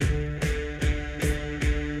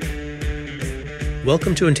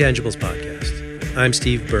Welcome to Intangibles Podcast. I'm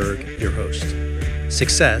Steve Berg, your host.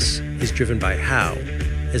 Success is driven by how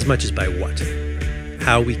as much as by what.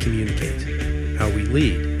 How we communicate, how we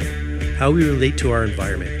lead, how we relate to our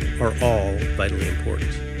environment are all vitally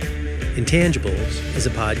important. Intangibles is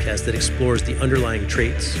a podcast that explores the underlying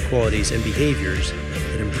traits, qualities, and behaviors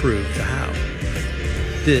that improve the how.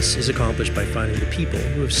 This is accomplished by finding the people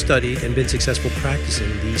who have studied and been successful practicing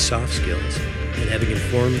these soft skills and having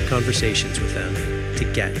informed conversations with them to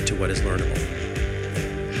get to what is learnable.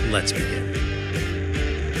 Let's begin.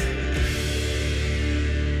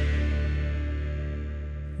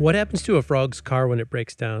 What happens to a frog's car when it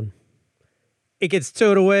breaks down? It gets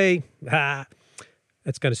towed away.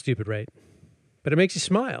 That's kind of stupid, right? But it makes you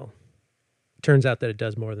smile. It turns out that it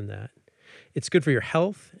does more than that. It's good for your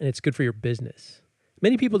health and it's good for your business.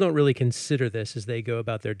 Many people don't really consider this as they go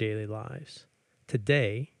about their daily lives.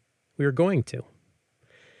 Today, we are going to.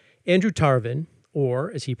 Andrew Tarvin,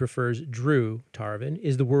 or as he prefers, Drew Tarvin,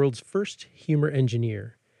 is the world's first humor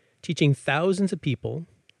engineer, teaching thousands of people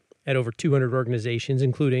at over 200 organizations,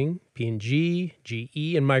 including P&G,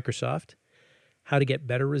 GE, and Microsoft, how to get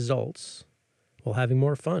better results while having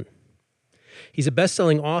more fun. He's a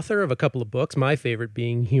best-selling author of a couple of books, my favorite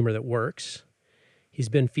being Humor That Works. He's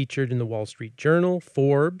been featured in the Wall Street Journal,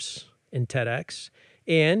 Forbes, and TEDx,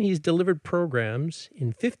 and he's delivered programs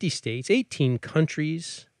in 50 states, 18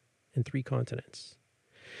 countries, and 3 continents.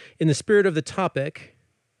 In the spirit of the topic,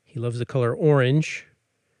 he loves the color orange.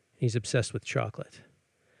 He's obsessed with chocolate.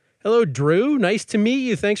 Hello, Drew. Nice to meet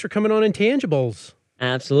you. Thanks for coming on Intangibles.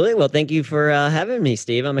 Absolutely. Well, thank you for having me,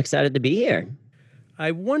 Steve. I'm excited to be here.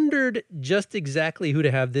 I wondered just exactly who to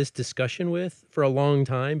have this discussion with for a long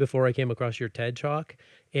time before I came across your TED Talk,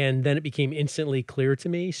 and then it became instantly clear to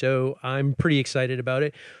me, so I'm pretty excited about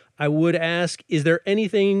it. I would ask, is there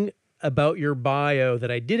anything about your bio that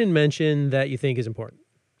I didn't mention that you think is important?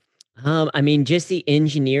 Just the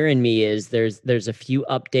engineer in me is there's a few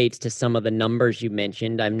updates to some of the numbers you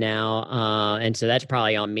mentioned. I'm now, and so that's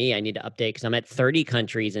probably on me. I need to update because I'm at 30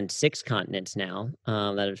 countries and 6 continents now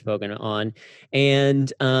that I've spoken on. And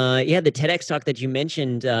the TEDx talk that you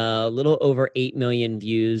mentioned, a little over 8 million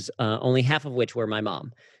views, only half of which were my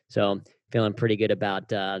mom. So feeling pretty good about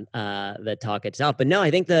the talk itself. But no, I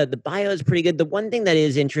think the bio is pretty good. The one thing that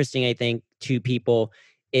is interesting, I think, to people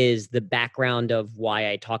is the background of why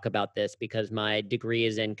I talk about this, because my degree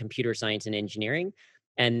is in computer science and engineering,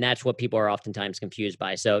 and that's what people are oftentimes confused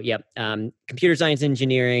by. So, computer science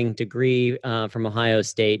engineering degree from the Ohio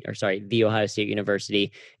State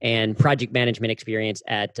University, and project management experience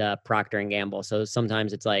at Procter & Gamble. So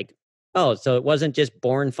sometimes it's like, oh, so it wasn't just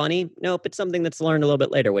born funny? Nope, it's something that's learned a little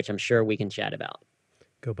bit later, which I'm sure we can chat about.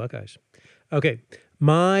 Go Buckeyes. Okay,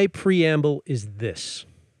 my preamble is this.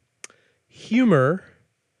 Humor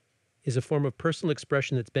is a form of personal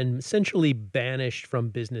expression that's been essentially banished from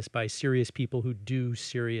business by serious people who do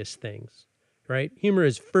serious things, right? Humor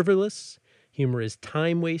is frivolous. Humor is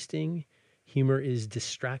time-wasting. Humor is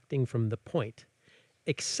distracting from the point,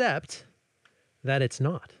 except that it's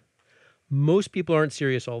not. Most people aren't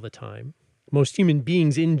serious all the time. Most human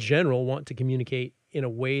beings in general want to communicate in a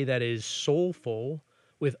way that is soulful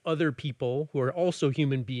with other people who are also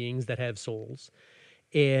human beings that have souls.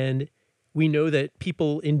 And we know that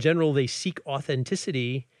people in general, they seek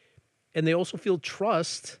authenticity, and they also feel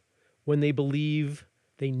trust when they believe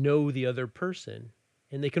they know the other person.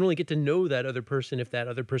 And they can only get to know that other person if that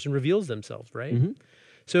other person reveals themselves, right? Mm-hmm.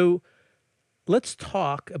 So let's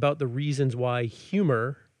talk about the reasons why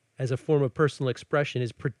humor as a form of personal expression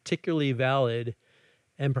is particularly valid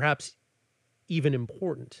and perhaps even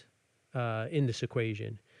important in this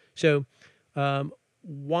equation. So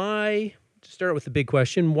why, to start with the big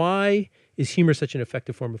question, why is humor such an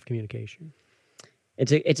effective form of communication?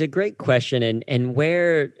 It's a great question, and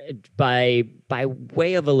where by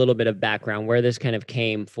way of a little bit of background, where this kind of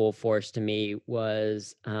came full force to me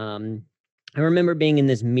was I remember being in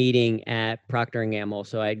this meeting at Procter & Gamble.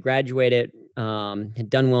 So I had graduated, had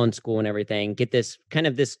done well in school and everything, get this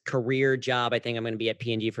career job. I think I'm going to be at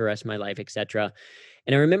P&G for the rest of my life, etc.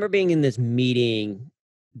 And I remember being in this meeting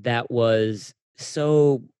that was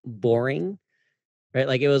so boring, right?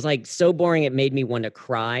 Like it was like so boring it made me want to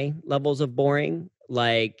cry levels of boring,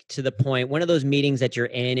 like to the point, one of those meetings that you're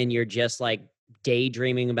in and you're just like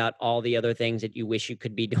daydreaming about all the other things that you wish you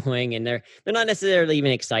could be doing. And they're not necessarily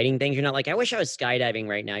even exciting things. You're not like, I wish I was skydiving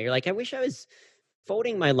right now. You're like, I wish I was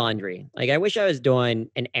folding my laundry. Like, I wish I was doing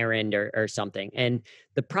an errand or something. And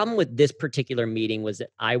the problem with this particular meeting was that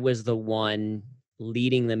I was the one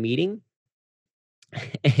leading the meeting.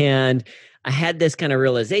 And I had this kind of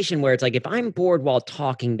realization where it's like, if I'm bored while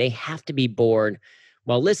talking, they have to be bored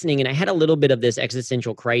while listening. And I had a little bit of this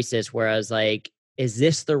existential crisis where I was like, is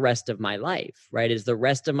this the rest of my life, right? Is the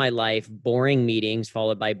rest of my life boring meetings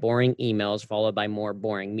followed by boring emails followed by more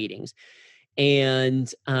boring meetings?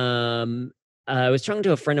 And I was talking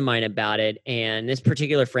to a friend of mine about it. And this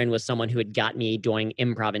particular friend was someone who had got me doing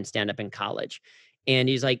improv and stand up in college. And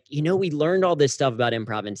he's like, we learned all this stuff about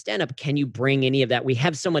improv and stand up. Can you bring any of that? We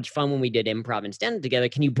have so much fun when we did improv and stand up together.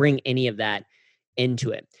 Can you bring any of that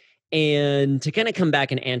into it? And to kind of come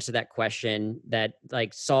back and answer that question that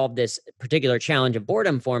like solve this particular challenge of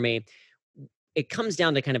boredom for me, it comes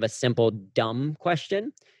down to kind of a simple, dumb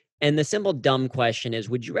question. And the simple, dumb question is,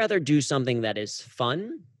 would you rather do something that is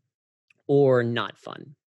fun or not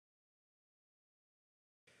fun?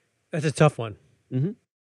 That's a tough one. Mm-hmm.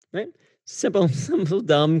 Right? Simple,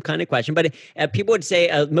 dumb kind of question. But people would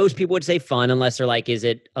say, most people would say fun, unless they're like, is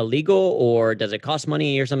it illegal or does it cost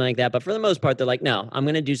money or something like that? But for the most part, they're like, no, I'm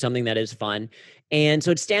going to do something that is fun. And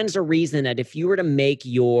so it stands to reason that if you were to make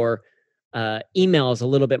your emails a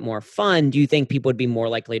little bit more fun, do you think people would be more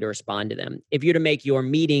likely to respond to them? If you're to make your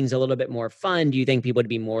meetings a little bit more fun, do you think people would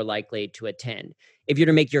be more likely to attend? If you're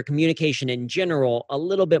to make your communication in general a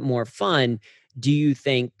little bit more fun, do you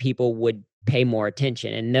think people would pay more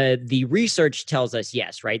attention? And the research tells us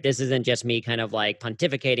yes, right? This isn't just me kind of like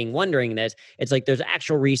pontificating, wondering this. It's like there's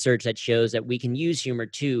actual research that shows that we can use humor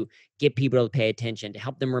to get people to pay attention, to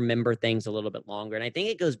help them remember things a little bit longer. And I think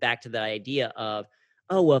it goes back to the idea of,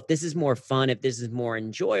 oh, well, if this is more fun, if this is more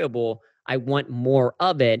enjoyable, I want more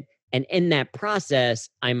of it. And in that process,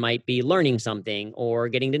 I might be learning something or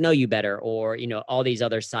getting to know you better, or, all these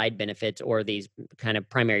other side benefits or these kind of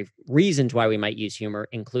primary reasons why we might use humor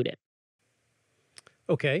included.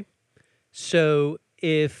 Okay. So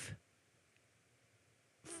if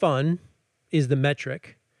fun is the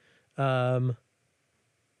metric, let's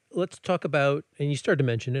talk about, and you started to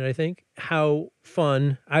mention it, I think, how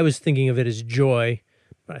fun, I was thinking of it as joy,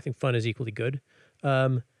 but I think fun is equally good.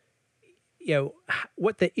 What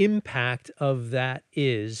the impact of that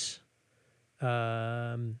is,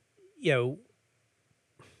 I don't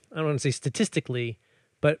want to say statistically,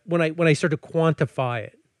 but when I start to quantify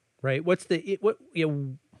it, right?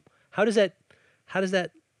 How does that,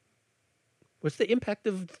 what's the impact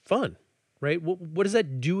of fun, right? What is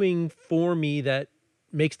that doing for me that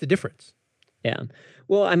makes the difference? Yeah.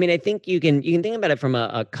 Well, I mean, I think you can think about it from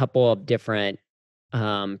a couple of different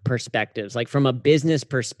perspectives. Like from a business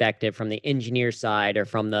perspective, from the engineer side, or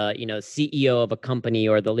from the CEO of a company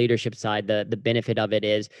or the leadership side, the benefit of it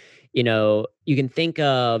is, you can think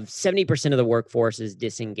of 70% of the workforce is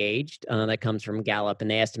disengaged. That comes from Gallup, and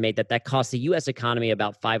they estimate that costs the U.S. economy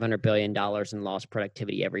about $500 billion in lost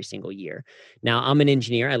productivity every single year. Now, I'm an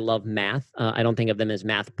engineer. I love math. I don't think of them as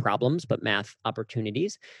math problems, but math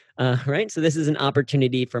opportunities. Right? So this is an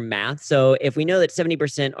opportunity for math. So if we know that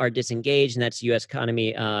 70% are disengaged, and that's U.S.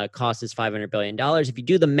 economy cost is $500 billion, if you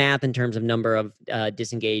do the math in terms of number of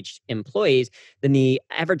disengaged employees, then the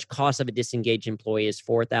average cost of a disengaged employee is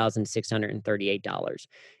 $4,638.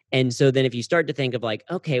 And so then if you start to think of like,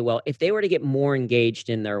 okay, well, if they were to get more engaged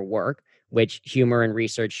in their work, which humor and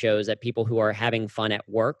research shows that people who are having fun at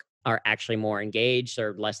work are actually more engaged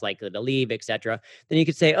or less likely to leave, et cetera, then you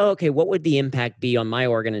could say, oh, okay, what would the impact be on my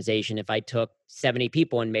organization if I took 70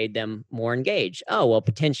 people and made them more engaged? Oh, well,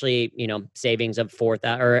 potentially, savings of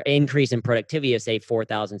or increase in productivity of say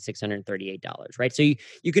 $4,638, right? So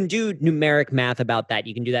you can do numeric math about that.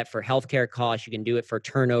 You can do that for healthcare costs. You can do it for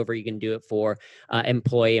turnover. You can do it for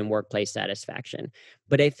employee and workplace satisfaction.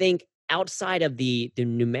 But I think outside of the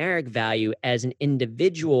numeric value as an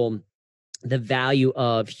individual, the value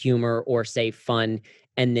of humor, or say fun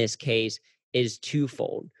in this case, is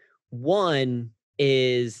twofold. One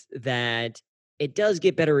is that it does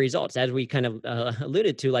get better results, as we kind of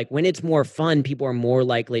alluded to. Like when it's more fun, people are more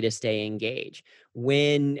likely to stay engaged.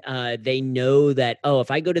 When they know that, oh, if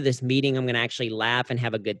I go to this meeting, I'm going to actually laugh and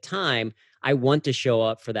have a good time, I want to show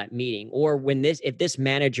up for that meeting. Or if this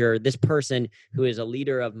manager, this person who is a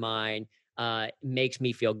leader of mine, makes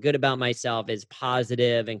me feel good about myself, is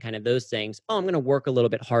positive, and kind of those things, oh, I'm going to work a little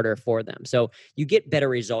bit harder for them. So you get better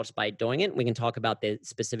results by doing it. We can talk about the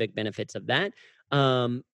specific benefits of that.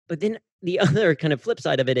 But then the other kind of flip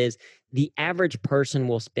side of it is the average person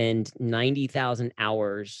will spend 90,000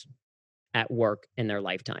 hours at work in their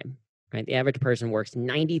lifetime, right? The average person works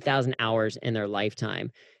 90,000 hours in their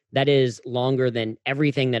lifetime. That is longer than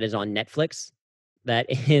everything that is on Netflix. That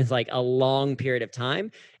is like a long period of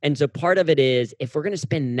time. And so part of it is, if we're going to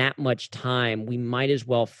spend that much time, we might as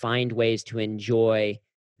well find ways to enjoy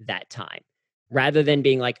that time. rather than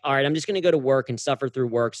being like, all right, I'm just going to go to work and suffer through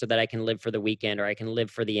work so that I can live for the weekend or I can live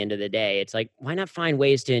for the end of the day. It's like, why not find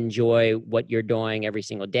ways to enjoy what you're doing every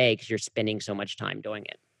single day because you're spending so much time doing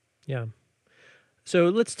it? Yeah. So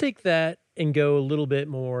let's take that and go a little bit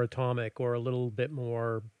more atomic or a little bit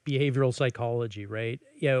more behavioral psychology, right?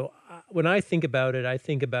 When I think about it, I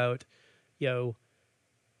think about, you know,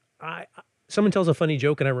 someone tells a funny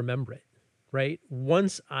joke and I remember it, right?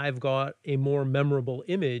 Once I've got a more memorable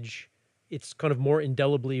image, it's kind of more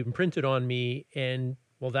indelibly imprinted on me, and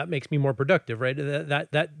well, that makes me more productive, right?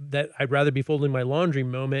 That I'd rather be folding my laundry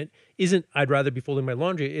moment isn't I'd rather be folding my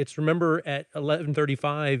laundry. It's remember at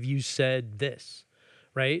 11:35 you said this,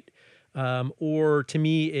 right? Or to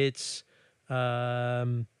me, it's wow,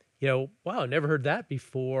 never heard that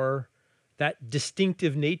before. That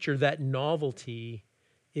distinctive nature, that novelty,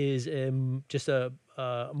 is just a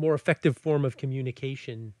more effective form of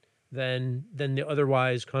communication than the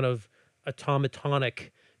otherwise kind of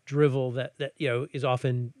automatonic drivel that is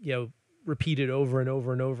often repeated over and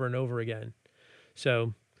over and over and over again.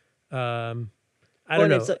 So I Well,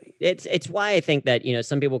 don't and know. it's why I think that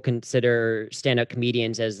some people consider stand-up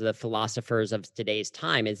comedians as the philosophers of today's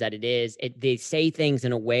time, is that they say things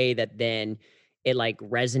in a way that then it like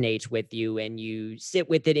resonates with you and you sit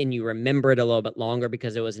with it and you remember it a little bit longer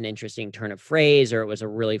because it was an interesting turn of phrase or it was a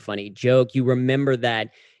really funny joke. You remember that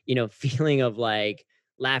feeling of like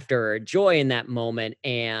laughter or joy in that moment,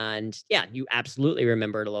 and yeah, you absolutely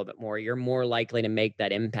remember it a little bit more. You're more likely to make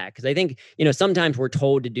that impact, because I think sometimes we're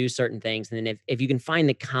told to do certain things, and then if you can find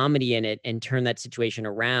the comedy in it and turn that situation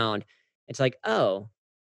around, it's like, oh,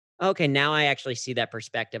 okay, now I actually see that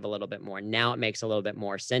perspective a little bit more. Now it makes a little bit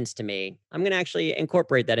more sense to me. I'm going to actually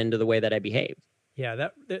incorporate that into the way that I behave. Yeah,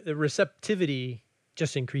 that the receptivity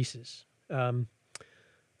just increases.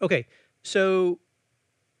 Okay, so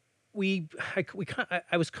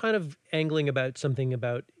I was kind of angling about something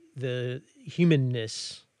about the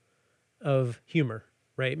humanness of humor,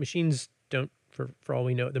 right? Machines don't, for all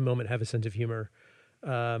we know at the moment, have a sense of humor.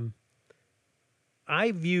 Um,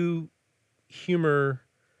 I view humor.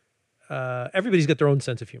 Everybody's got their own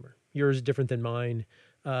sense of humor. Yours is different than mine.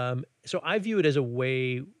 So I view it as a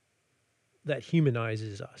way that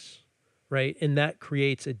humanizes us, right? And that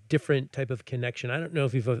creates a different type of connection. I don't know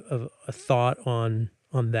if you've a thought on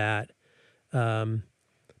that, um,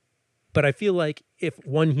 but I feel like if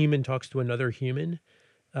one human talks to another human,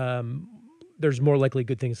 um, there's more likely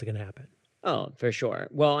good things that can happen. Oh, for sure.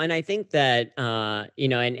 Well, and I think that,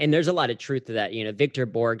 and there's a lot of truth to that. Victor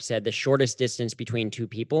Borg said the shortest distance between two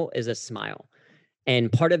people is a smile.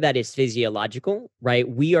 And part of that is physiological, right?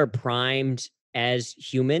 We are primed as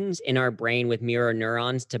humans in our brain with mirror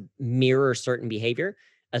neurons to mirror certain behavior.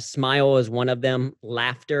 A smile is one of them.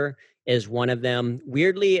 Laughter is one of them.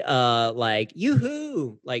 Weirdly, like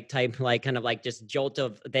yoo-hoo, like type, like kind of like just jolt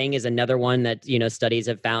of thing is another one that, studies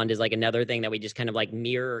have found is like another thing that we just kind of like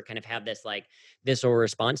mirror, kind of have this like visceral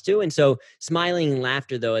response to. And so smiling and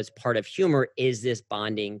laughter, though, as part of humor is this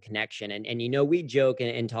bonding connection. And we joke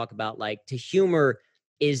and talk about like to humor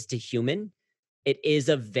is to human. It is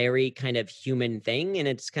a very kind of human thing. And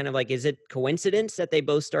it's kind of like, is it coincidence that they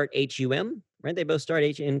both start HUM, right? They both start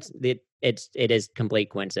H, and it is complete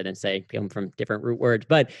coincidence. They come from different root words,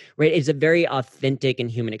 but right, it's a very authentic and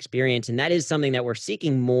human experience. And that is something that we're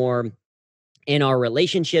seeking more in our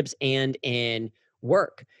relationships and in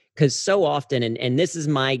work. Because so often, and this is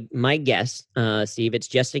my guess, Steve, it's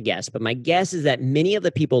just a guess, but my guess is that many of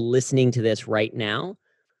the people listening to this right now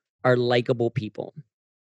are likable people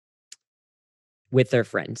with their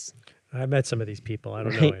friends. I met some of these people. I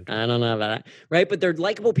don't Right? know, Andrew. I don't know about that. Right. But they're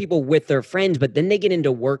likable people with their friends, but then they get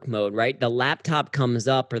into work mode, right? The laptop comes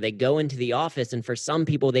up or they go into the office. And for some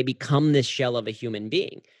people, they become this shell of a human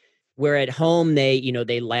being. Where at home,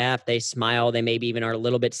 they laugh, they smile, they maybe even are a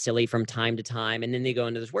little bit silly from time to time. And then they go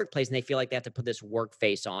into this workplace and they feel like they have to put this work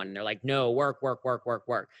face on. And they're like, no, work, work, work, work,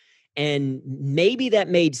 work. And maybe that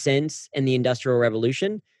made sense in the Industrial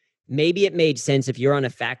Revolution. Maybe it made sense if you're on a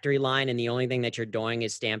factory line and the only thing that you're doing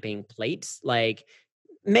is stamping plates. Like,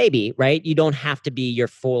 maybe, right? You don't have to be your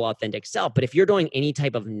full authentic self. But if you're doing any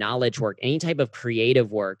type of knowledge work, any type of creative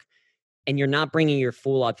work, and you're not bringing your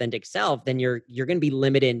full authentic self, then you're going to be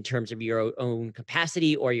limited in terms of your own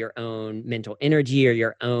capacity or your own mental energy or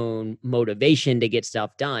your own motivation to get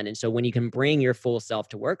stuff done. And so when you can bring your full self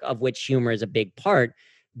to work, of which humor is a big part,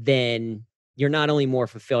 then you're not only more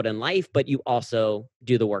fulfilled in life, but you also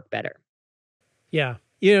do the work better. Yeah.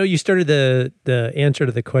 You started the answer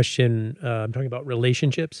to the question. I'm talking about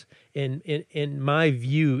relationships, and my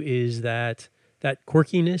view is that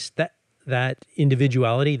quirkiness, that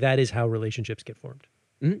individuality, that is how relationships get formed.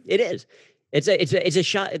 It is. It's a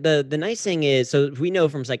shot. The nice thing is, so we know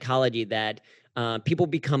from psychology that people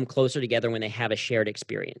become closer together when they have a shared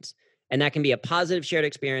experience, and that can be a positive shared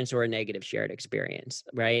experience or a negative shared experience,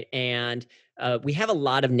 right? And we have a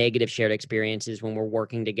lot of negative shared experiences when we're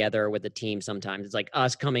working together with a team. Sometimes it's like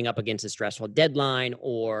us coming up against a stressful deadline,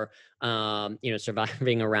 or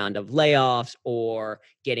surviving a round of layoffs, or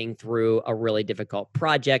getting through a really difficult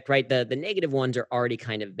project, right? The negative ones are already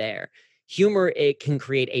kind of there. Humor, it can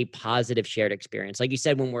create a positive shared experience. Like you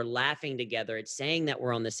said, when we're laughing together, it's saying that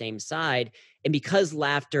we're on the same side. And because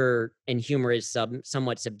laughter and humor is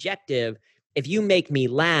somewhat subjective, if you make me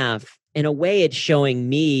laugh, in a way, it's showing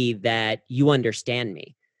me that you understand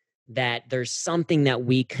me, that there's something that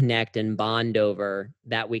we connect and bond over,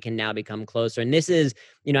 that we can now become closer. And this is,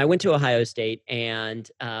 I went to Ohio State, and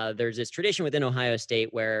there's this tradition within Ohio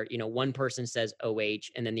State where, one person says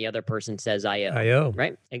OH and then the other person says IO. IO.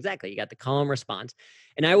 Right? Exactly. You got the calm response.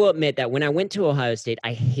 And I will admit that when I went to Ohio State,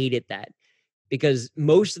 I hated that, because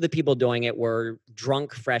most of the people doing it were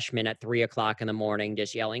drunk freshmen at 3:00 in the morning,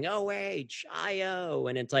 just yelling OH, IO.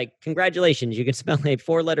 And it's like, congratulations, you can spell a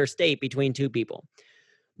 4-letter state between two people.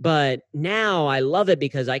 But now I love it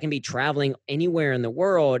because I can be traveling anywhere in the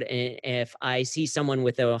world. And if I see someone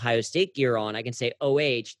with the Ohio State gear on, I can say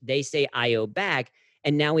OH, they say IO back.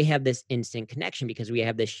 And now we have this instant connection because we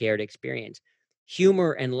have this shared experience.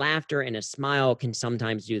 Humor and laughter and a smile can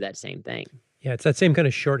sometimes do that same thing. Yeah, it's that same kind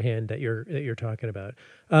of shorthand that you're talking about.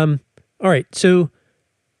 All right, so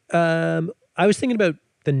I was thinking about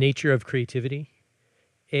the nature of creativity,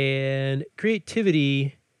 and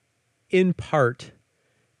creativity, in part,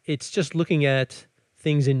 it's just looking at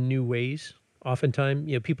things in new ways.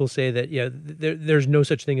 Oftentimes, people say that there's no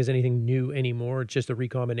such thing as anything new anymore. It's just a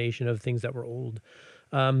recombination of things that were old.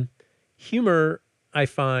 Humor, I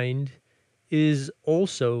find, is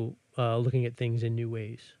also looking at things in new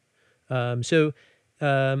ways. So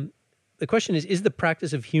the question is the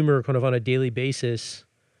practice of humor kind of on a daily basis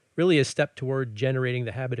really a step toward generating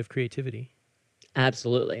the habit of creativity?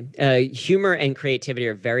 Absolutely. Humor and creativity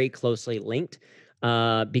are very closely linked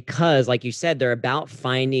because, like you said, they're about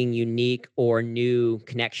finding unique or new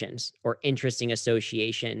connections or interesting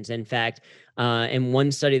associations. In fact, in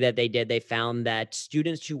one study that they did, they found that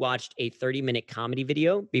students who watched a 30-minute comedy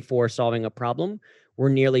video before solving a problem were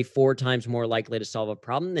nearly 4 times more likely to solve a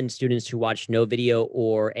problem than students who watched no video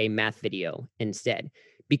or a math video instead,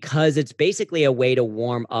 because it's basically a way to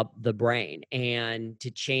warm up the brain and to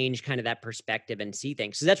change kind of that perspective and see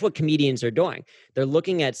things. So that's what comedians are doing. They're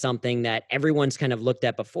looking at something that everyone's kind of looked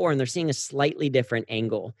at before, and they're seeing a slightly different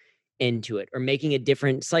angle into it, or making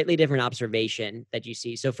a slightly different observation that you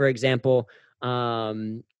see. So for example,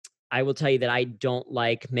 I will tell you that I don't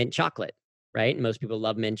like mint chocolate. Right? Most people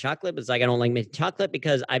love mint chocolate, but it's like, I don't like mint chocolate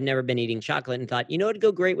because I've never been eating chocolate and thought, what would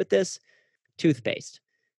go great with this? Toothpaste.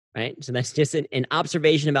 Right? So that's just an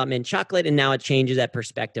observation about mint chocolate. And now it changes that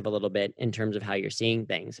perspective a little bit in terms of how you're seeing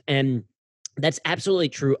things. And that's absolutely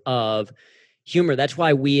true of humor. That's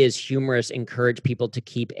why we as humorists encourage people to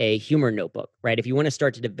keep a humor notebook, right? If you want to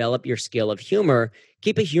start to develop your skill of humor,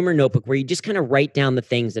 keep a humor notebook where you just kind of write down the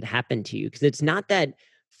things that happen to you. Because it's not that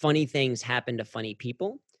funny things happen to funny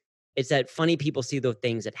people. It's that funny people see the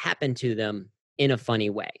things that happen to them in a funny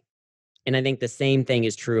way. And I think the same thing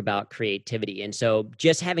is true about creativity. And so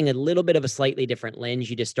just having a little bit of a slightly different lens,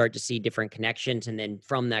 you just start to see different connections. And then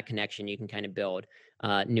from that connection, you can kind of build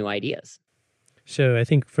new ideas. So I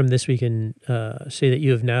think from this, we can say that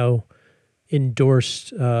you have now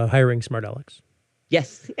endorsed hiring Smart Alex.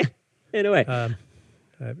 Yes, in a way.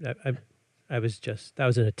 That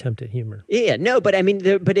was an attempt at humor. Yeah, no, but I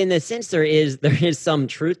mean, but in a sense, there is some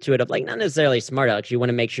truth to it, of like, not necessarily Smart Alex. You want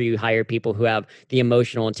to make sure you hire people who have the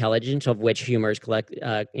emotional intelligence, of which humor is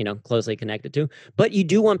closely connected to. But you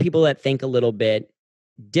do want people that think a little bit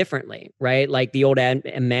differently, right? Like the old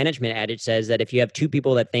management adage says that if you have 2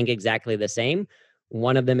 people that think exactly the same,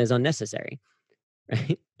 one of them is unnecessary,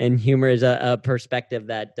 right? And humor is a perspective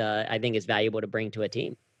that I think is valuable to bring to a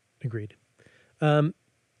team. Agreed.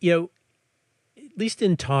 At least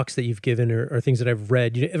in talks that you've given or things that I've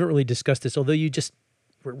read, you haven't really discussed this, although you just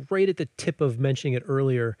were right at the tip of mentioning it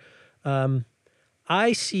earlier.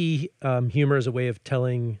 I see humor as a way of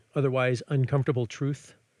telling otherwise uncomfortable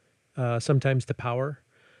truth, sometimes to power.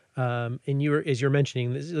 And as you're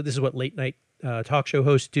mentioning, this is what late night talk show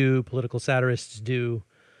hosts do, political satirists do.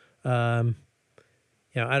 I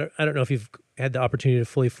don't know if you've had the opportunity to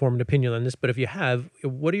fully form an opinion on this, but if you have,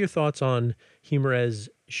 what are your thoughts on humor as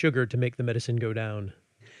sugar to make the medicine go down?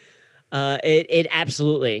 It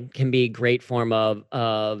absolutely can be a great form of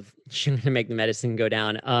to make the medicine go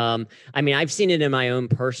down. I mean, I've seen it in my own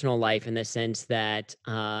personal life in the sense that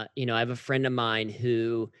I have a friend of mine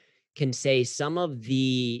who can say some of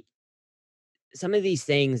these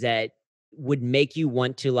things that would make you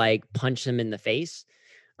want to like punch them in the face.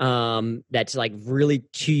 That's like really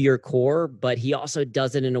to your core, but he also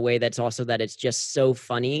does it in a way that's also that it's just so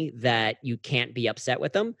funny that you can't be upset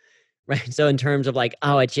with them. Right. So in terms of like,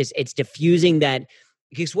 oh, it's diffusing that,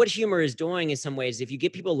 because what humor is doing in some ways, if you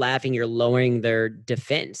get people laughing, you're lowering their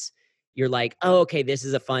defense. You're like, oh, okay, this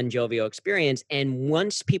is a fun, jovial experience. And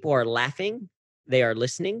once people are laughing, they are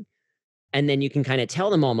listening. And then you can kind of tell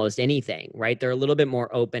them almost anything, right? They're a little bit more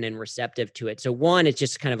open and receptive to it. So one, it's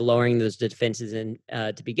just kind of lowering those defenses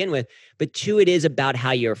to begin with. But two, it is about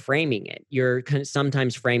how you're framing it. You're kind of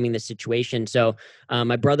sometimes framing the situation. So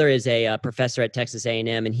my brother is a professor at Texas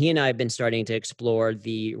A&M, and he and I have been starting to explore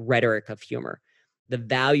the rhetoric of humor, the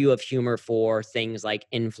value of humor for things like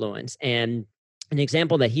influence. And an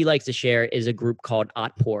example that he likes to share is a group called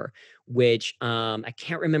Otpor, which I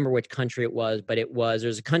can't remember which country it was, but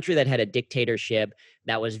there's a country that had a dictatorship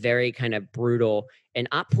that was very kind of brutal. And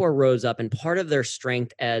Otpor rose up, and part of their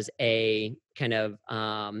strength as a kind of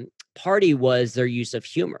party was their use of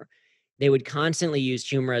humor. They would constantly use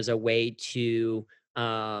humor as a way to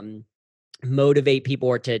motivate people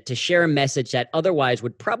or to share a message that otherwise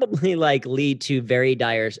would probably like lead to very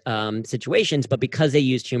dire situations, but because they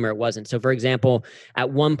used humor, it wasn't. So for example, at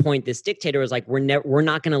one point this dictator was like, we're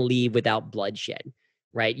not going to leave without bloodshed,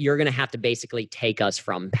 right? You're going to have to basically take us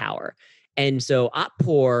from power. And so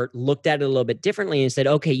Otpor looked at it a little bit differently and said,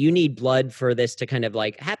 okay, you need blood for this to kind of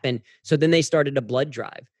like happen. So then they started a blood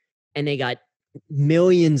drive, and they got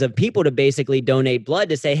millions of people to basically donate blood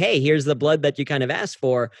to say, hey, here's the blood that you kind of asked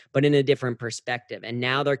for, but in a different perspective. And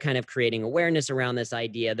now they're kind of creating awareness around this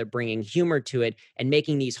idea. They're bringing humor to it and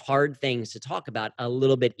making these hard things to talk about a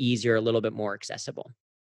little bit easier, a little bit more accessible.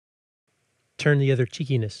 Turn the other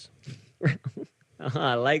cheekiness.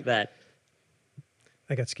 I like that.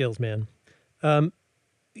 I got skills, man.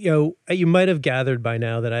 You might have gathered by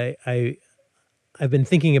now that I've been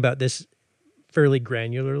thinking about this fairly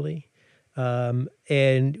granularly.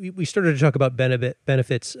 And we started to talk about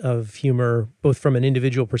benefits of humor, both from an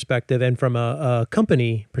individual perspective and from a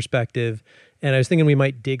company perspective. And I was thinking we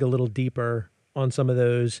might dig a little deeper on some of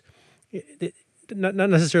those, not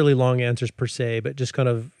necessarily long answers per se, but just kind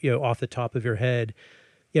of, off the top of your head,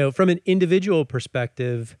 from an individual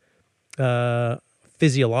perspective,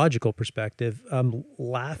 physiological perspective,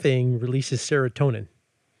 laughing releases serotonin,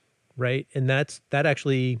 right? And that's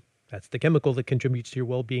the chemical that contributes to your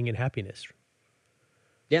well-being and happiness.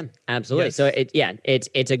 Yeah, absolutely. Yes. So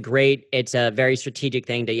it's a very strategic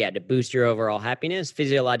thing to boost your overall happiness.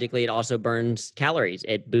 Physiologically, it also burns calories.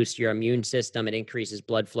 It boosts your immune system. It increases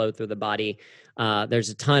blood flow through the body. There's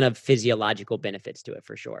a ton of physiological benefits to it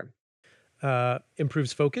for sure.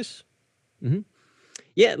 Improves focus. Mm-hmm.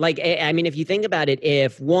 Yeah, like, I mean, if you think about it,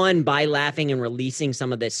 if one, by laughing and releasing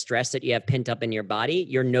some of this stress that you have pent up in your body,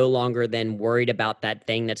 you're no longer then worried about that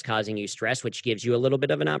thing that's causing you stress, which gives you a little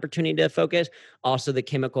bit of an opportunity to focus. Also, the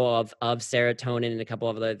chemical of serotonin and a couple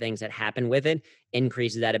of other things that happen with it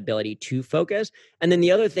increases that ability to focus. And then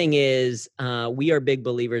the other thing is we are big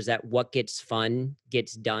believers that what gets fun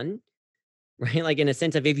gets done. Right? Like in a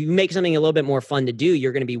sense of if you make something a little bit more fun to do,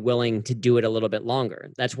 you're going to be willing to do it a little bit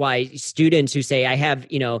longer. That's why students who say, I have,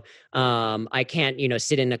 I can't,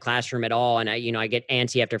 sit in a classroom at all. And I get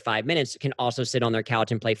antsy after 5 minutes can also sit on their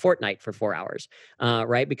couch and play Fortnite for 4 hours.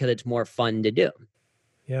 Right. Because it's more fun to do.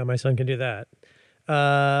 Yeah. My son can do that.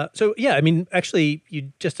 So yeah, I mean, actually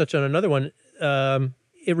you just touched on another one.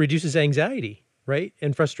 It reduces anxiety. Right.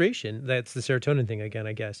 And frustration. That's the serotonin thing again,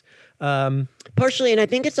 I guess. Partially. And I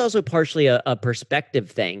think it's also partially a perspective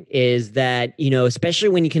thing is that, especially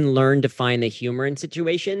when you can learn to find the humor in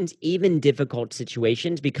situations, even difficult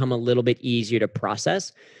situations become a little bit easier to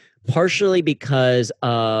process, partially because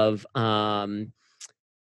of,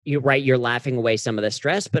 you're laughing away some of the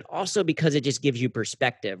stress, but also because it just gives you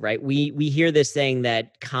perspective, right? We hear this saying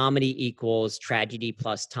that comedy equals tragedy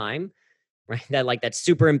plus time. Right. That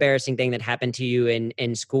super embarrassing thing that happened to you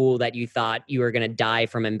in school that you thought you were going to die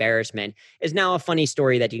from embarrassment is now a funny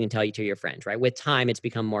story that you can tell you to your friends. Right. With time, it's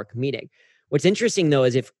become more comedic. What's interesting, though,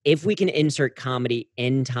 is if we can insert comedy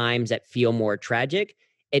in times that feel more tragic,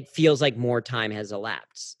 it feels like more time has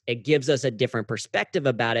elapsed. It gives us a different perspective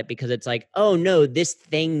about it because it's like, oh, no, this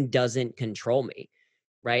thing doesn't control me.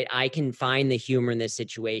 Right. I can find the humor in this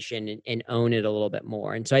situation and own it a little bit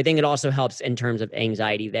more. And so I think it also helps in terms of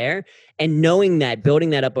anxiety there and knowing that,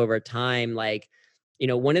 building that up over time, like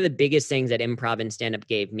one of the biggest things that improv and stand-up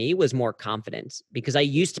gave me was more confidence, because I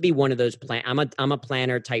used to be one of those I'm a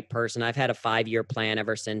planner type person. I've had a 5-year plan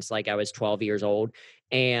ever since like I was 12 years old.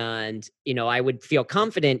 And, I would feel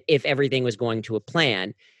confident if everything was going to a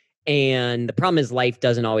plan. And the problem is life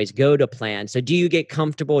doesn't always go to plan. So do you get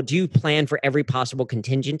comfortable? Do you plan for every possible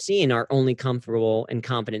contingency and are only comfortable and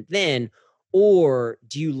confident then? Or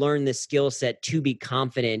do you learn the skill set to be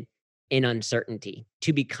confident in uncertainty,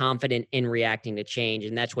 to be confident in reacting to change?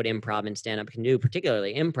 And that's what improv and stand-up can do,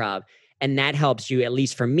 particularly improv. And that helps you, at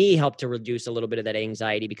least for me, help to reduce a little bit of that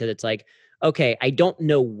anxiety, because it's like, okay, I don't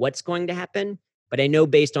know what's going to happen, but I know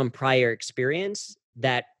based on prior experience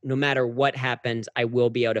that no matter what happens, I will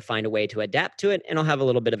be able to find a way to adapt to it, and I'll have a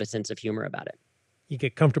little bit of a sense of humor about it. You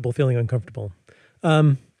get comfortable feeling uncomfortable.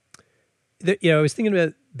 I was thinking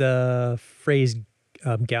about the phrase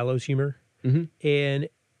gallows humor, and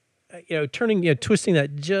twisting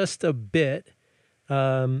that just a bit.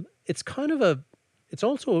 It's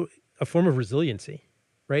also a form of resiliency,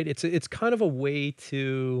 right? It's kind of a way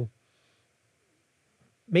to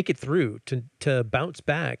make it through, to bounce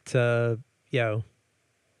back, to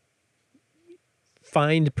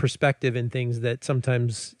find perspective in things that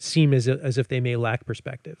sometimes seem as if they may lack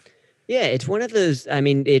perspective. Yeah, it's one of those,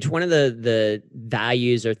 it's one of the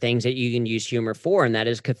values or things that you can use humor for, and that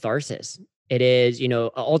is catharsis. It is,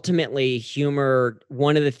 ultimately humor.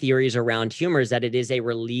 One of the theories around humor is that it is a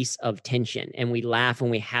release of tension, and we laugh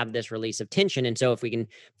when we have this release of tension. And so if we can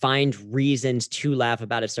find reasons to laugh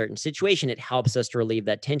about a certain situation, it helps us to relieve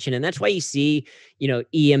that tension. And that's why you see,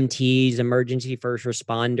 EMTs, emergency first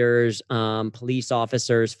responders, police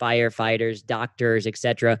officers, firefighters, doctors,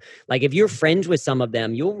 etc. Like if you're friends with some of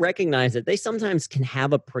them, you'll recognize that they sometimes can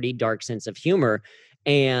have a pretty dark sense of humor.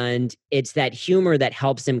 And it's that humor that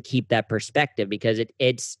helps them keep that perspective, because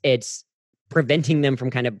it's preventing them from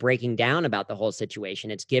kind of breaking down about the whole situation.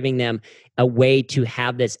 It's giving them a way to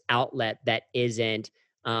have this outlet that isn't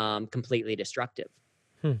completely destructive.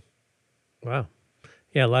 Wow.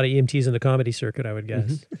 Yeah, a lot of EMTs in the comedy circuit, I would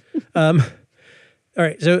guess. All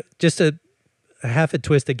right, so just a half a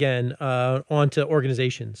twist again onto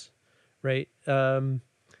organizations, right?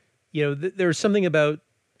 There's something about,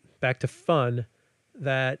 back to fun,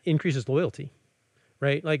 that increases loyalty,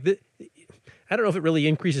 right? Like I don't know if it really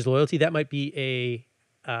increases loyalty. That might be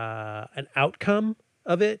an outcome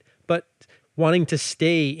of it, but wanting to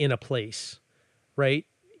stay in a place, right?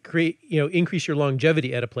 Increase your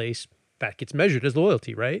longevity at a place, that gets measured as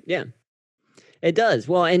loyalty, right? Yeah. It does.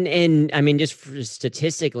 Well, and just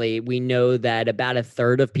statistically, we know that about a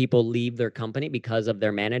third of people leave their company because of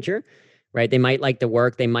their manager, right? They might like the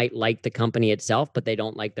work, they might like the company itself, but they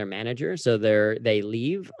don't like their manager, so they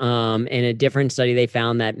leave. In a different study, they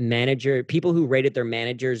found that people who rated their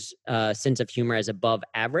manager's sense of humor as above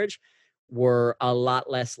average were a lot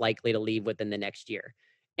less likely to leave within the next year.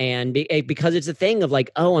 And because it's a thing of like,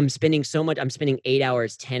 oh, I'm spending 8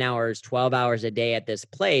 hours, 10 hours, 12 hours a day at this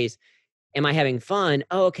place. Am I having fun?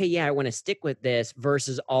 Oh, okay, yeah, I want to stick with this,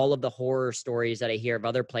 versus all of the horror stories that I hear of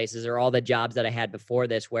other places, or all the jobs that I had before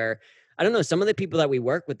this, where I don't know, some of the people that we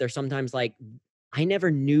work with, they're sometimes like, I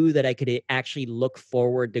never knew that I could actually look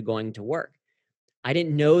forward to going to work. I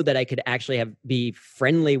didn't know that I could actually be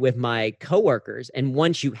friendly with my coworkers. And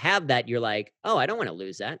once you have that, you're like, oh, I don't want to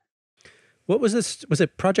lose that. What was this? Was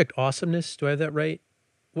it Project Awesomeness? Do I have that right?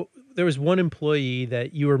 Well, there was one employee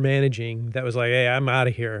that you were managing that was like, "Hey, I'm out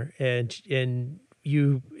of here," and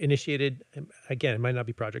you initiated, again, it might not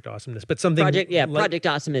be Project Awesomeness, but something Project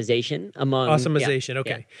Awesomization Awesomization.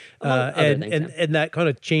 Okay. Yeah. And that kind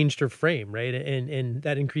of changed her frame, right? And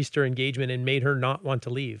that increased her engagement and made her not want to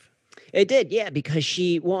leave. It did. Yeah. Because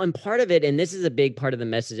and part of it, and this is a big part of the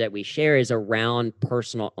message that we share, is around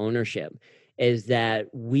personal ownership, is that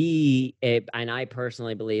and I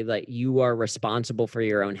personally believe that you are responsible for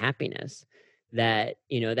your own happiness, that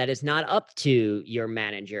it's not up to your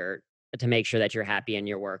manager to make sure that you're happy in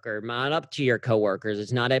your work, or not up to your coworkers.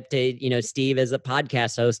 It's not up to, Steve as a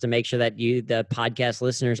podcast host to make sure that the podcast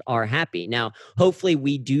listeners are happy. Now, hopefully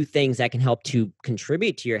we do things that can help to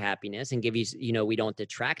contribute to your happiness and give you, we don't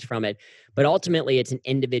detract from it, but ultimately it's an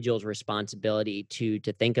individual's responsibility to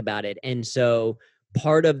think about it. And so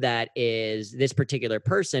part of that is this particular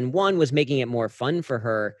person, one, was making it more fun for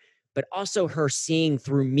her, but also her seeing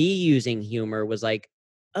through me using humor was like,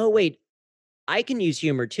 oh, wait, I can use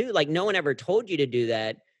humor too. Like, no one ever told you to do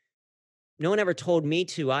that. No one ever told me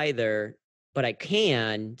to either, but I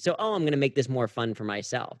can. So, I'm going to make this more fun for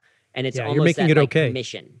myself. And it's almost you're making it okay.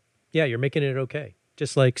 Permission. Yeah, you're making it okay.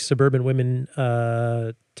 Just like suburban women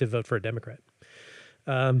to vote for a Democrat.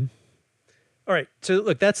 All right. So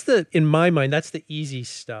look, in my mind, that's the easy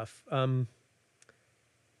stuff.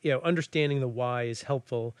 understanding the why is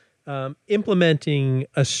helpful. Implementing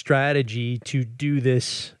a strategy to do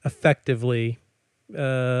this effectively,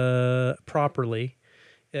 properly,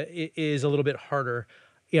 is a little bit harder.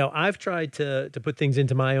 I've tried to put things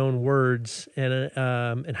into my own words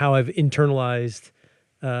and how I've internalized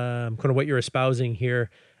kind of what you're espousing here.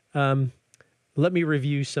 Let me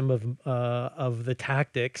review some of the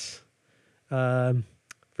tactics.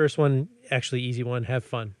 First one, actually easy one, have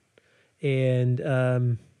fun.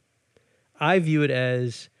 And I view it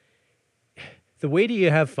as the way do you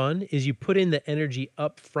have fun is you put in the energy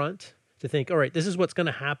up front to think, all right, this is what's going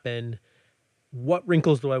to happen. What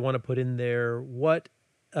wrinkles do I want to put in there? What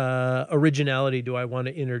originality do I want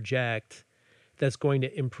to interject that's going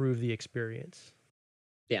to improve the experience?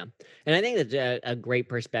 Yeah. And I think that's a great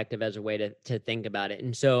perspective as a way to think about it.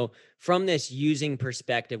 And so from this using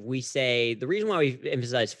perspective, we say the reason why we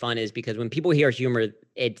emphasize fun is because when people hear humor,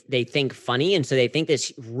 they think funny. And so they think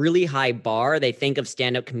this really high bar, they think of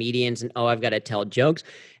stand-up comedians and, oh, I've got to tell jokes.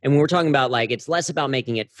 And when we're talking about like, it's less about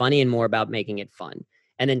making it funny and more about making it fun.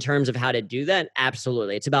 And in terms of how to do that,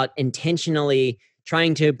 absolutely. It's about intentionally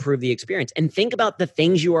trying to improve the experience and think about the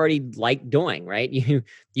things you already like doing, right?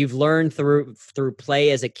 You've learned through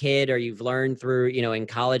play as a kid, or you've learned through, in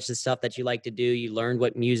college, the stuff that you like to do, you learned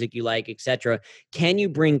what music you like, etc. Can you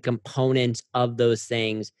bring components of those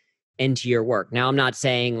things into your work? Now, I'm not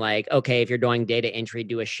saying like, okay, if you're doing data entry,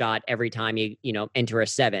 do a shot every time you enter a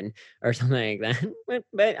 7 or something like that.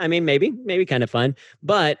 But I mean, maybe kind of fun.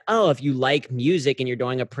 But if you like music and you're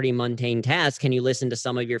doing a pretty mundane task, can you listen to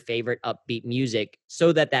some of your favorite upbeat music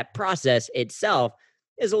so that process itself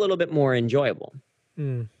is a little bit more enjoyable?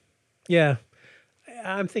 Yeah.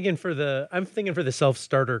 I'm thinking for the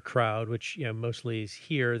self-starter crowd, which mostly is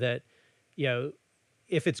here, that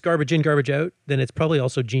if it's garbage in, garbage out, then it's probably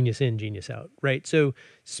also genius in, genius out, right? So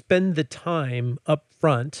spend the time up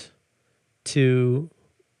front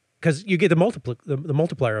because you get the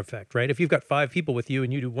multiplier effect, right? If you've got 5 people with you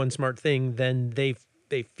and you do one smart thing, then they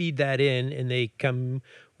feed that in and they come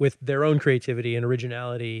with their own creativity and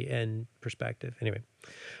originality and perspective. Anyway,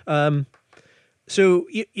 so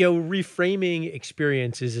reframing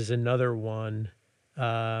experiences is another one.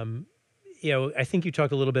 I think you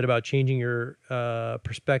talked a little bit about changing your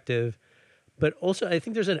perspective, but also I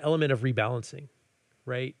think there's an element of rebalancing,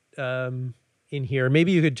 right? In here,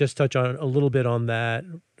 maybe you could just touch on a little bit on that,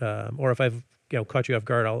 or if I've caught you off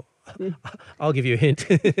guard, I'll give you a hint.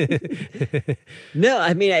 No,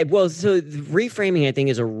 I mean, so reframing, I think,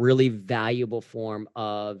 is a really valuable form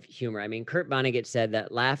of humor. I mean, Kurt Vonnegut said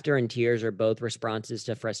that laughter and tears are both responses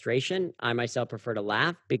to frustration. I myself prefer to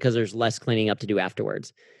laugh because there's less cleaning up to do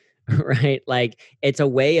afterwards. Right? Like it's a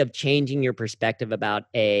way of changing your perspective about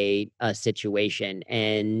a situation.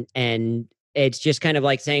 And it's just kind of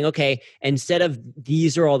like saying, okay, instead of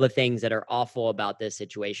these are all the things that are awful about this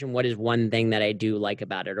situation, what is one thing that I do like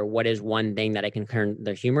about it? Or what is one thing that I can turn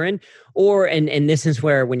the humor in? Or, and this is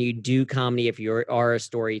where when you do comedy, if you are a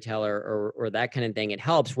storyteller or that kind of thing, it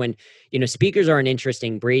helps when, speakers are an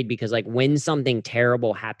interesting breed because like when something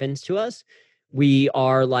terrible happens to us, we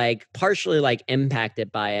are like partially like impacted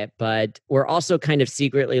by it, but we're also kind of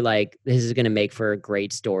secretly like, this is going to make for a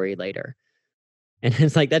great story later. And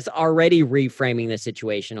it's like, that's already reframing the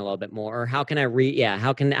situation a little bit more. Or how can I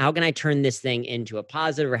how can I turn this thing into a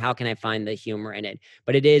positive, or how can I find the humor in it?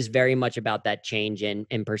 But it is very much about that change in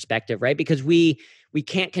perspective, right? Because we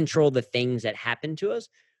can't control the things that happen to us,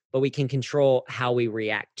 but we can control how we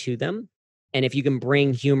react to them. And if you can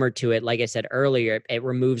bring humor to it, like I said earlier, it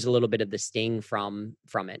removes a little bit of the sting from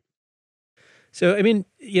it. So, I mean,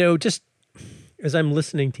 just as I'm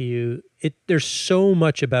listening to you, there's so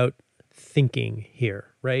much about thinking here,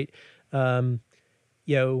 right? We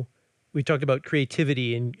talked about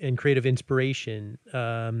creativity and creative inspiration.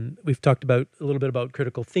 We've talked about a little bit about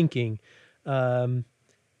critical thinking.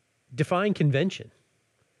 Define convention,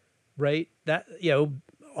 right? That,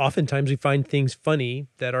 oftentimes we find things funny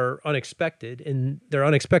that are unexpected, and they're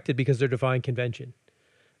unexpected because they're defying convention.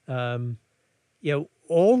 All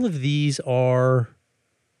of these are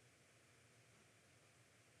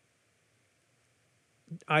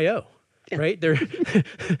IO, right? They're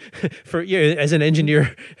as an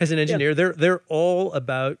engineer, they're all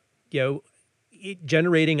about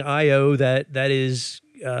generating IO that is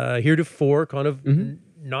heretofore kind of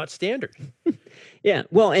not standard. Yeah,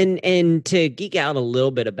 well, and to geek out a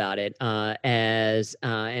little bit about it,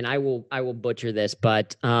 and I will butcher this,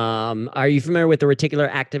 but are you familiar with the reticular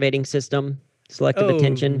activating system, selective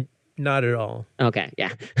attention? Not at all. Okay,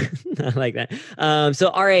 yeah, I like that.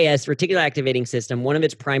 So RAS, reticular activating system, one of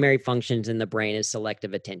its primary functions in the brain is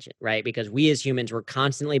selective attention, right? Because we as humans, we're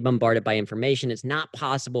constantly bombarded by information. It's not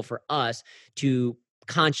possible for us to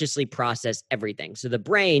consciously process everything. So the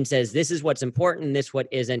brain says, this is what's important, this what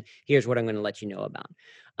isn't. Here's what I'm going to let you know about.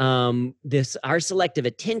 Our selective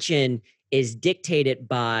attention is dictated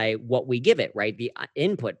by what we give it, right? The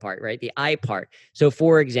input part, right? The I part. So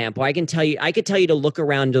for example, I could tell you to look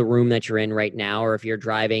around the room that you're in right now, or if you're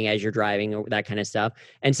driving as you're driving or that kind of stuff,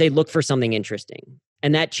 and say, look for something interesting.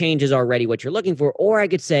 And that changes already what you're looking for. Or I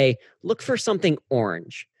could say, look for something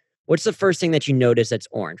orange. What's the first thing that you notice that's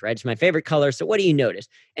orange, right? It's my favorite color. So what do you notice?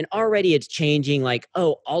 And already it's changing, like,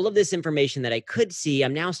 oh, all of this information that I could see,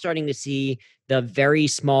 I'm now starting to see the very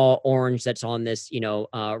small orange that's on this,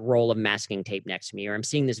 roll of masking tape next to me, or I'm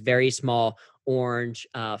seeing this very small orange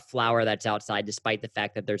flower that's outside, despite the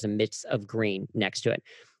fact that there's a mist of green next to it,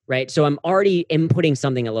 right? So I'm already inputting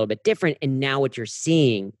something a little bit different, and now what you're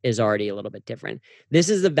seeing is already a little bit different. This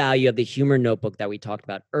is the value of the humor notebook that we talked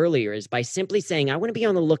about earlier, is by simply saying, I want to be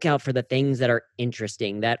on the lookout for the things that are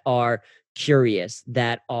interesting, that are curious,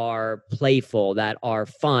 that are playful, that are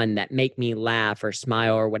fun, that make me laugh or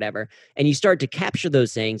smile or whatever. And you start to capture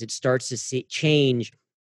those things, it starts to change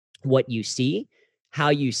what you see,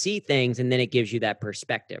 how you see things, and then it gives you that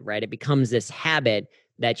perspective, right? It becomes this habit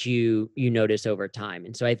that you notice over time.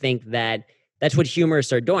 And so I think that that's what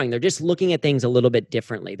humorists are doing. They're just looking at things a little bit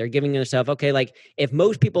differently. They're giving themselves, okay, like if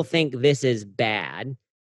most people think this is bad,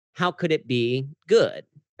 how could it be good?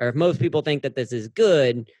 Or if most people think that this is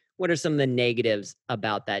good, what are some of the negatives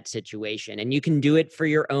about that situation? And you can do it for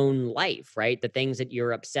your own life, right? The things that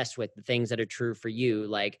you're obsessed with, the things that are true for you.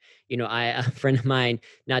 Like, a friend of mine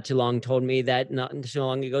not too long ago told me that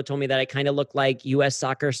I kind of look like US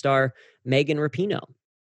soccer star Megan Rapinoe,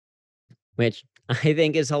 which I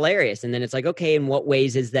think is hilarious. And then it's like, okay, in what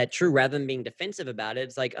ways is that true? Rather than being defensive about it,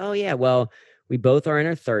 it's like, oh yeah, well, we both are in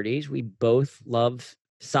our 30s. We both love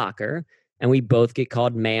soccer, and we both get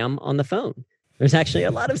called ma'am on the phone. There's actually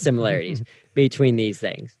a lot of similarities between these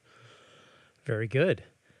things. Very good.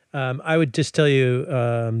 I would just tell you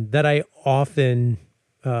that I often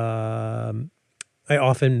podcast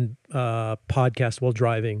while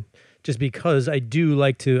driving, just because I do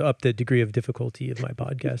like to up the degree of difficulty of my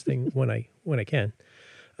podcasting when I can.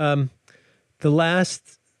 The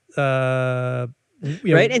last.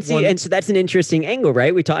 Right. And so that's an interesting angle,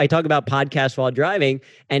 right? I talk about podcasts while driving,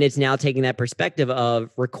 and it's now taking that perspective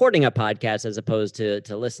of recording a podcast as opposed to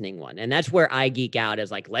listening one. And that's where I geek out,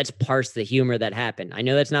 is like, let's parse the humor that happened. I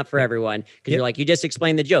know that's not for everyone, because you're like, you just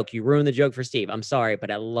explained the joke. You ruined the joke for Steve. I'm sorry,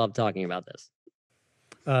 but I love talking about this.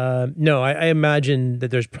 No, I imagine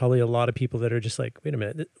that there's probably a lot of people that are just like, wait a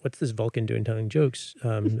minute, what's this Vulcan doing telling jokes?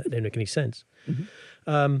 That didn't make any sense.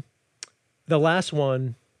 Mm-hmm. The last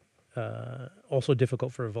one, also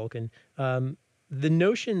difficult for a Vulcan. The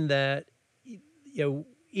notion that,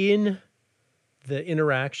 in the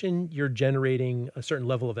interaction, you're generating a certain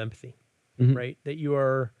level of empathy, mm-hmm. right? That you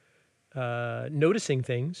are noticing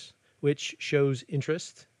things, which shows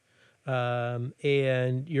interest,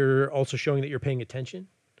 and you're also showing that you're paying attention,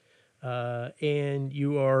 and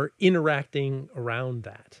you are interacting around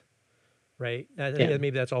that. Right. I think that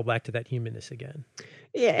maybe that's all back to that humanness again.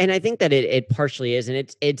 Yeah. And I think that it partially is.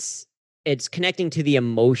 And it's connecting to the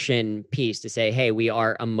emotion piece to say, hey, we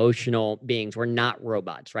are emotional beings. We're not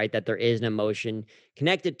robots, right? That there is an emotion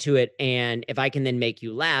connected to it. And if I can then make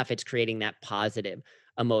you laugh, it's creating that positive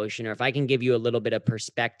emotion. Or if I can give you a little bit of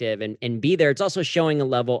perspective and be there, it's also showing a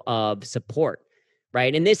level of support.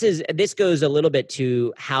 Right. And this goes a little bit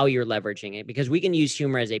to how you're leveraging it, because we can use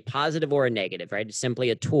humor as a positive or a negative, right? It's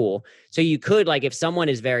simply a tool. So you could, like, if someone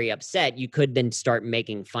is very upset, you could then start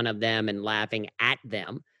making fun of them and laughing at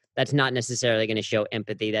them. That's not necessarily going to show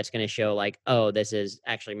empathy. That's going to show like, oh, this is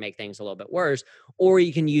actually make things a little bit worse. Or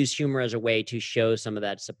you can use humor as a way to show some of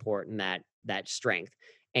that support and that strength.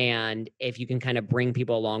 And if you can kind of bring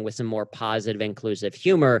people along with some more positive, inclusive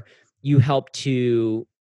humor, you help to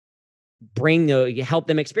help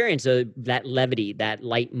them experience that levity, that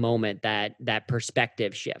light moment, that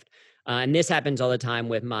perspective shift. And this happens all the time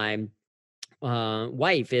with my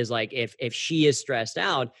wife, is like, if she is stressed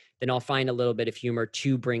out, then I'll find a little bit of humor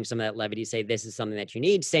to bring some of that levity, say, this is something that you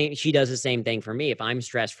need. She does the same thing for me. If I'm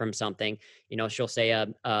stressed from something, she'll say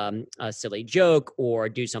a silly joke or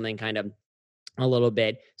do something kind of a little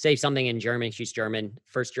bit, say something in German. She's German,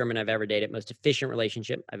 first German I've ever dated, most efficient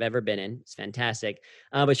relationship I've ever been in. It's fantastic.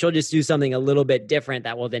 But she'll just do something a little bit different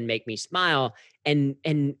that will then make me smile. And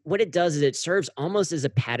what it does is it serves almost as a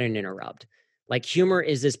pattern interrupt. Like humor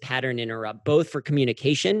is this pattern interrupt, both for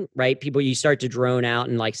communication, right? People, you start to drone out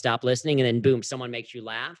and like stop listening, and then boom, someone makes you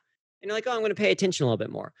laugh. And you're like, oh, I'm going to pay attention a little bit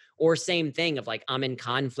more. Or same thing of like, I'm in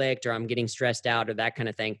conflict or I'm getting stressed out or that kind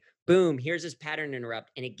of thing. Boom, here's this pattern interrupt.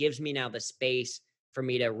 And it gives me now the space for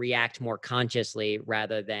me to react more consciously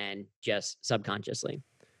rather than just subconsciously.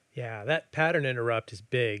 Yeah, that pattern interrupt is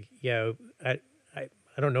big. Yeah, I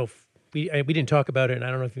don't know if we didn't talk about it, and I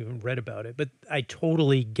don't know if you even read about it, but I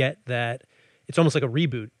totally get that. It's almost like a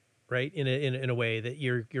reboot, right? In a way that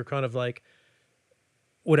you're kind of like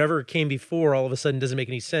whatever came before all of a sudden doesn't make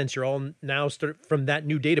any sense. You're all now start from that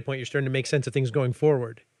new data point. You're starting to make sense of things going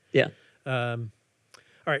forward. Yeah. All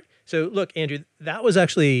right. So look, Andrew, that was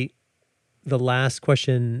actually the last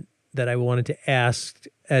question that I wanted to ask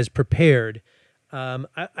as prepared.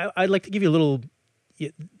 I'd like to give you a little.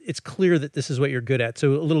 It's clear that this is what you're good at.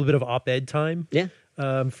 So a little bit of op-ed time. Yeah.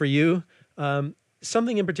 For you.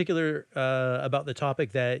 Something in particular about the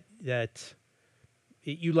topic that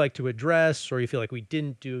you like to address, or you feel like we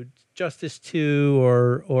didn't do justice to,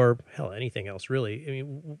 or hell, anything else really. I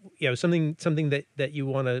mean, something that you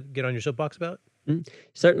want to get on your soapbox about.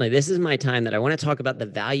 Certainly. This is my time that I want to talk about the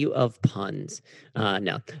value of puns.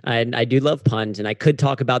 No, I do love puns, and I could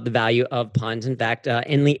talk about the value of puns. In fact,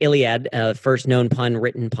 in the Iliad, first known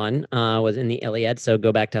written pun, was in the Iliad. So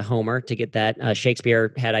go back to Homer to get that.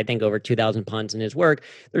 Shakespeare had, I think, over 2,000 puns in his work.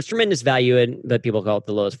 There's tremendous value in, but people call it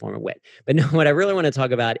the lowest form of wit. But no, what I really want to talk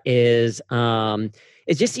about is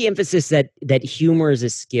just the emphasis that humor is a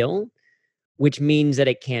skill, which means that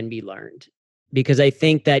it can be learned. Because I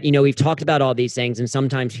think that, we've talked about all these things, and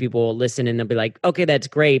sometimes people will listen and they'll be like, okay, that's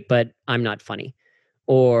great, but I'm not funny.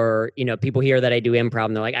 Or, people hear that I do improv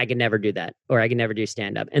and they're like, I can never do that, or I can never do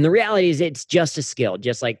stand up. And the reality is it's just a skill,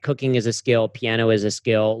 just like cooking is a skill, piano is a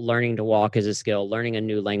skill, learning to walk is a skill, learning a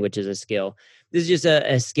new language is a skill. This is just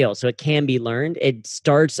a skill. So it can be learned. It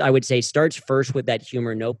starts first with that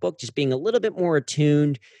humor notebook, just being a little bit more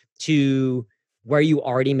attuned to where you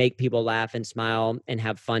already make people laugh and smile and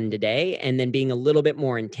have fun today, and then being a little bit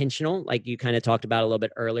more intentional, like you kind of talked about a little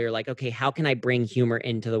bit earlier, like, okay, how can I bring humor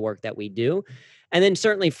into the work that we do? And then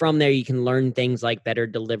certainly from there, you can learn things like better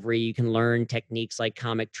delivery. You can learn techniques like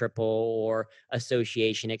comic triple or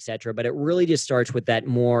association, et cetera. But it really just starts with that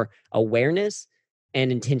more awareness and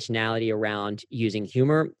intentionality around using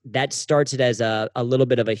humor. That starts it as a little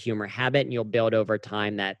bit of a humor habit, and you'll build over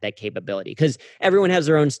time that capability, because everyone has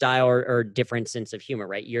their own style or different sense of humor,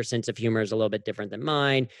 right? Your sense of humor is a little bit different than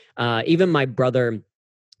mine. Even my brother.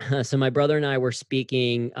 So my brother and I were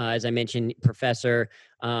speaking, as I mentioned, Professor,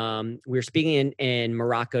 we were speaking in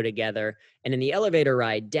Morocco together, and in the elevator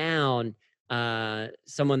ride down,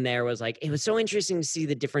 someone there was like, it was so interesting to see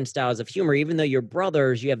the different styles of humor. Even though you're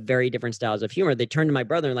brothers, you have very different styles of humor. They turned to my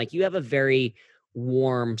brother and like, you have a very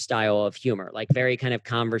warm style of humor, like very kind of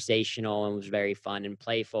conversational, and was very fun and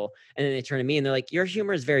playful. And then they turned to me and they're like, your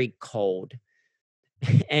humor is very cold.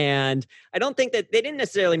 And I don't think that they didn't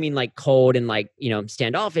necessarily mean like cold and like,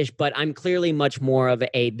 standoffish, but I'm clearly much more of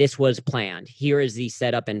this was planned. Here is the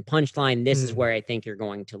setup and punchline. This is where I think you're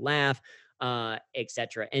going to laugh,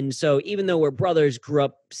 etc. And so even though we're brothers, grew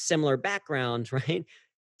up similar backgrounds, right?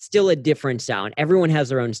 Still a different style. And everyone has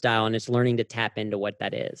their own style, and it's learning to tap into what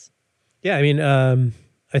that is. Yeah. I mean,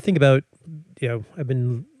 I think about, I've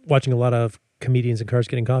been watching a lot of comedians in Cars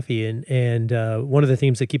Getting Coffee, and one of the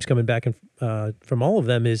themes that keeps coming back from all of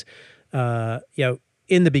them is,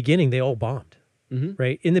 in the beginning they all bombed,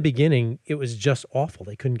 right? In the beginning, it was just awful.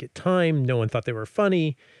 They couldn't get time. No one thought they were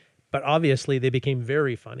funny, but obviously they became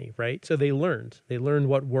very funny, right? So they learned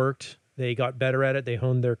what worked. They got better at it. They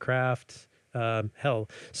honed their craft. Hell,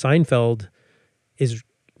 Seinfeld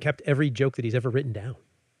kept every joke that he's ever written down.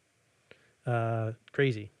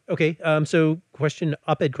 Crazy. Okay. So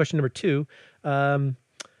op-ed question number 2,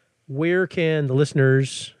 where can the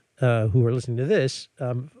listeners, who are listening to this,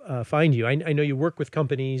 find you? I know you work with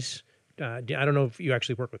companies. I don't know if you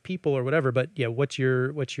actually work with people or whatever, but yeah, what's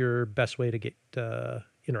your best way to get,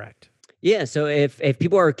 interact? Yeah, so if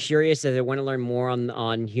people are curious and they want to learn more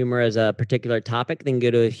on humor as a particular topic, then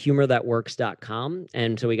go to humorthatworks.com.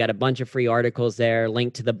 And so we got a bunch of free articles there.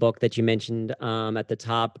 Link to the book that you mentioned at the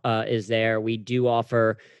top is there. We do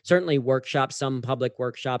offer certainly workshops, some public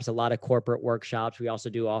workshops, a lot of corporate workshops. We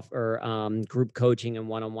also do offer group coaching and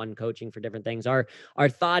one-on-one coaching for different things. Our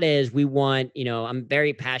thought is we want, I'm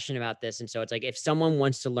very passionate about this. And so it's like if someone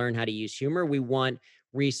wants to learn how to use humor, we want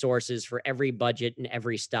resources for every budget and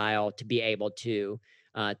every style to be able to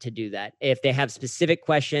to do that. If they have specific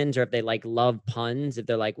questions or if they love puns, if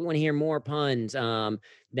they're like, we want to hear more puns,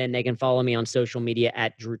 then they can follow me on social media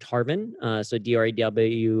at Drew Tarvin. So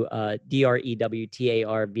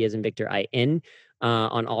DREWTARV as in Victor IN.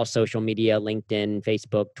 On all social media, LinkedIn,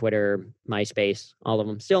 Facebook, Twitter, MySpace, all of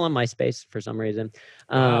them. Still on MySpace for some reason.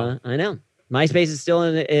 Wow. I know. MySpace is still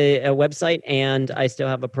a website, and I still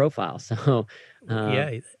have a profile. So,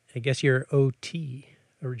 yeah, I guess you're OT,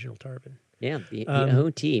 Original Tarvin. Yeah, the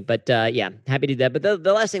OT. But happy to do that. But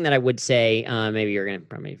the last thing that I would say, maybe you're going to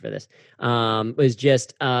prompt me for this, was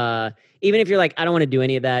just even if you're like, I don't want to do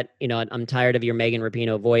any of that, I'm tired of your Megan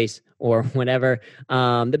Rapinoe voice or whatever.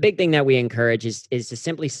 The big thing that we encourage is to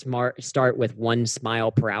simply start with 1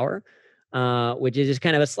 smile per hour. Which is just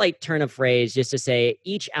kind of a slight turn of phrase, just to say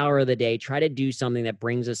each hour of the day, try to do something that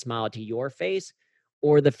brings a smile to your face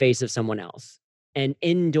or the face of someone else. And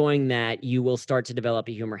in doing that, you will start to develop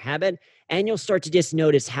a humor habit, and you'll start to just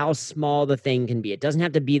notice how small the thing can be. It doesn't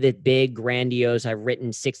have to be the big, grandiose, I've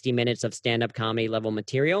written 60 minutes of stand-up comedy level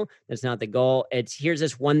material. That's not the goal. It's here's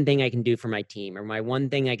this one thing I can do for my team, or my one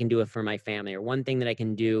thing I can do for my family, or one thing that I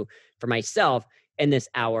can do for myself in this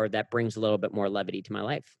hour that brings a little bit more levity to my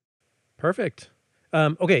life. Perfect.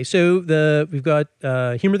 Okay, so we've got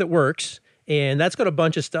Humor That Works, and that's got a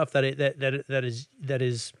bunch of stuff that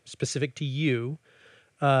is specific to you.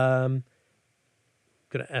 I'm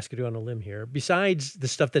going to ask you to go on a limb here. Besides the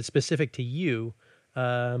stuff that's specific to you,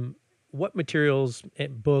 what materials,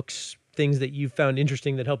 books, things that you found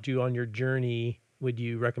interesting that helped you on your journey would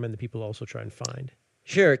you recommend that people also try and find?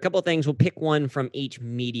 Sure. A couple of things. We'll pick one from each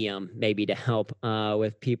medium maybe to help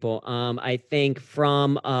with people. I think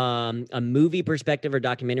from a movie perspective or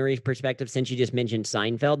documentary perspective, since you just mentioned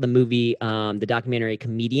Seinfeld, the movie, the documentary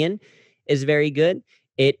Comedian is very good.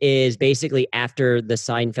 It is basically after the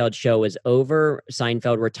Seinfeld show was over,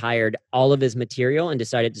 Seinfeld retired all of his material and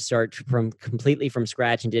decided to start completely from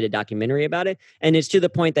scratch and did a documentary about it. And it's to the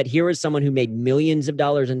point that here was someone who made millions of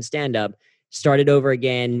dollars in stand-up, started over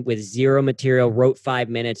again with zero material, wrote 5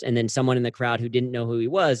 minutes, and then someone in the crowd who didn't know who he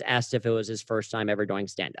was asked if it was his first time ever doing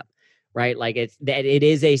stand-up, right? Like it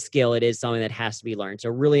is a skill. It is something that has to be learned. So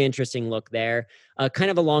really interesting look there.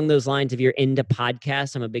 Kind of along those lines, if you're into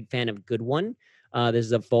podcasts, I'm a big fan of Good One. This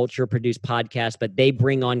is a Vulture-produced podcast, but they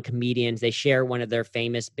bring on comedians. They share one of their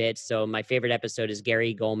famous bits. So my favorite episode is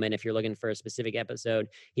Gary Goldman. If you're looking for a specific episode,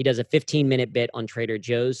 he does a 15-minute bit on Trader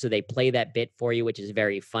Joe's. So they play that bit for you, which is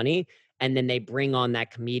very funny. And then they bring on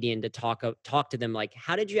that comedian to talk to them, like,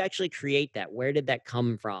 how did you actually create that? Where did that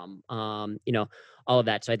come from? All of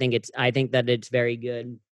that. So I think that it's very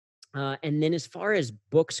good. And then as far as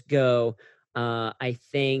books go, I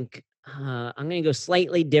think I'm going to go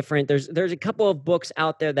slightly different. There's a couple of books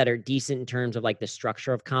out there that are decent in terms of like the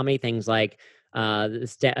structure of comedy, things like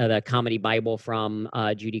the Comedy Bible from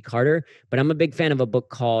Judy Carter. But I'm a big fan of a book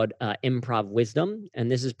called Improv Wisdom.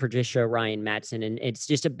 And this is Patricia Ryan Matson. And it's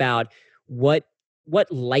just about what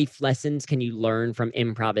life lessons can you learn from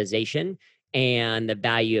improvisation and the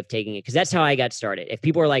value of taking it. Because that's how I got started. If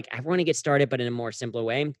people are like, I want to get started, but in a more simpler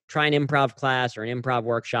way, try an improv class or an improv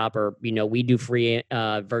workshop, or, we do free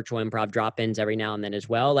virtual improv drop-ins every now and then as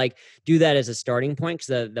well. Like, do that as a starting point,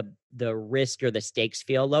 because the risk or the stakes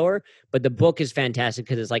feel lower. But the book is fantastic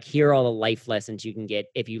because it's like, here are all the life lessons you can get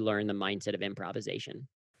if you learn the mindset of improvisation.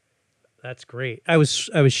 That's great. I was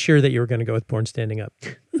sure that you were going to go with Born Standing Up.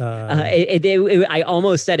 I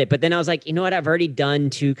almost said it, but then I was like, you know what? I've already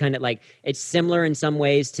done two kind of like, it's similar in some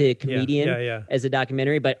ways to Comedian as a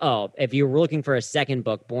documentary. But if you're looking for a second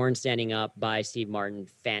book, Born Standing Up by Steve Martin,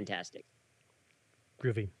 fantastic.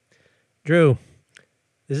 Groovy. Drew,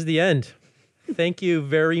 this is the end. Thank you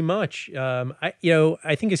very much. I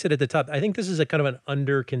think I said at the top, I think this is a kind of an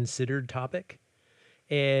under-considered topic.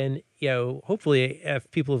 And, hopefully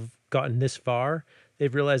if people have gotten this far,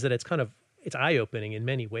 they've realized that it's eye-opening in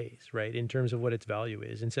many ways, right, in terms of what its value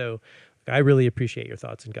is. And so I really appreciate your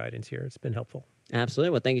thoughts and guidance here. It's been helpful.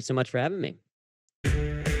 Absolutely. Well, thank you so much for having me.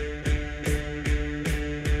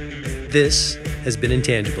 This has been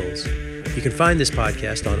Intangibles. You can find this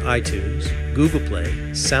podcast on iTunes, Google Play,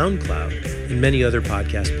 SoundCloud, and many other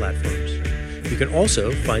podcast platforms. You can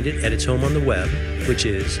also find it at its home on the web, which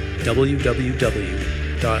is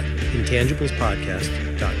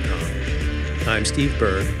www.intangiblespodcast.com. I'm Steve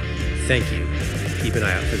Berg. Thank you. Keep an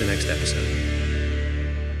eye out for the next episode.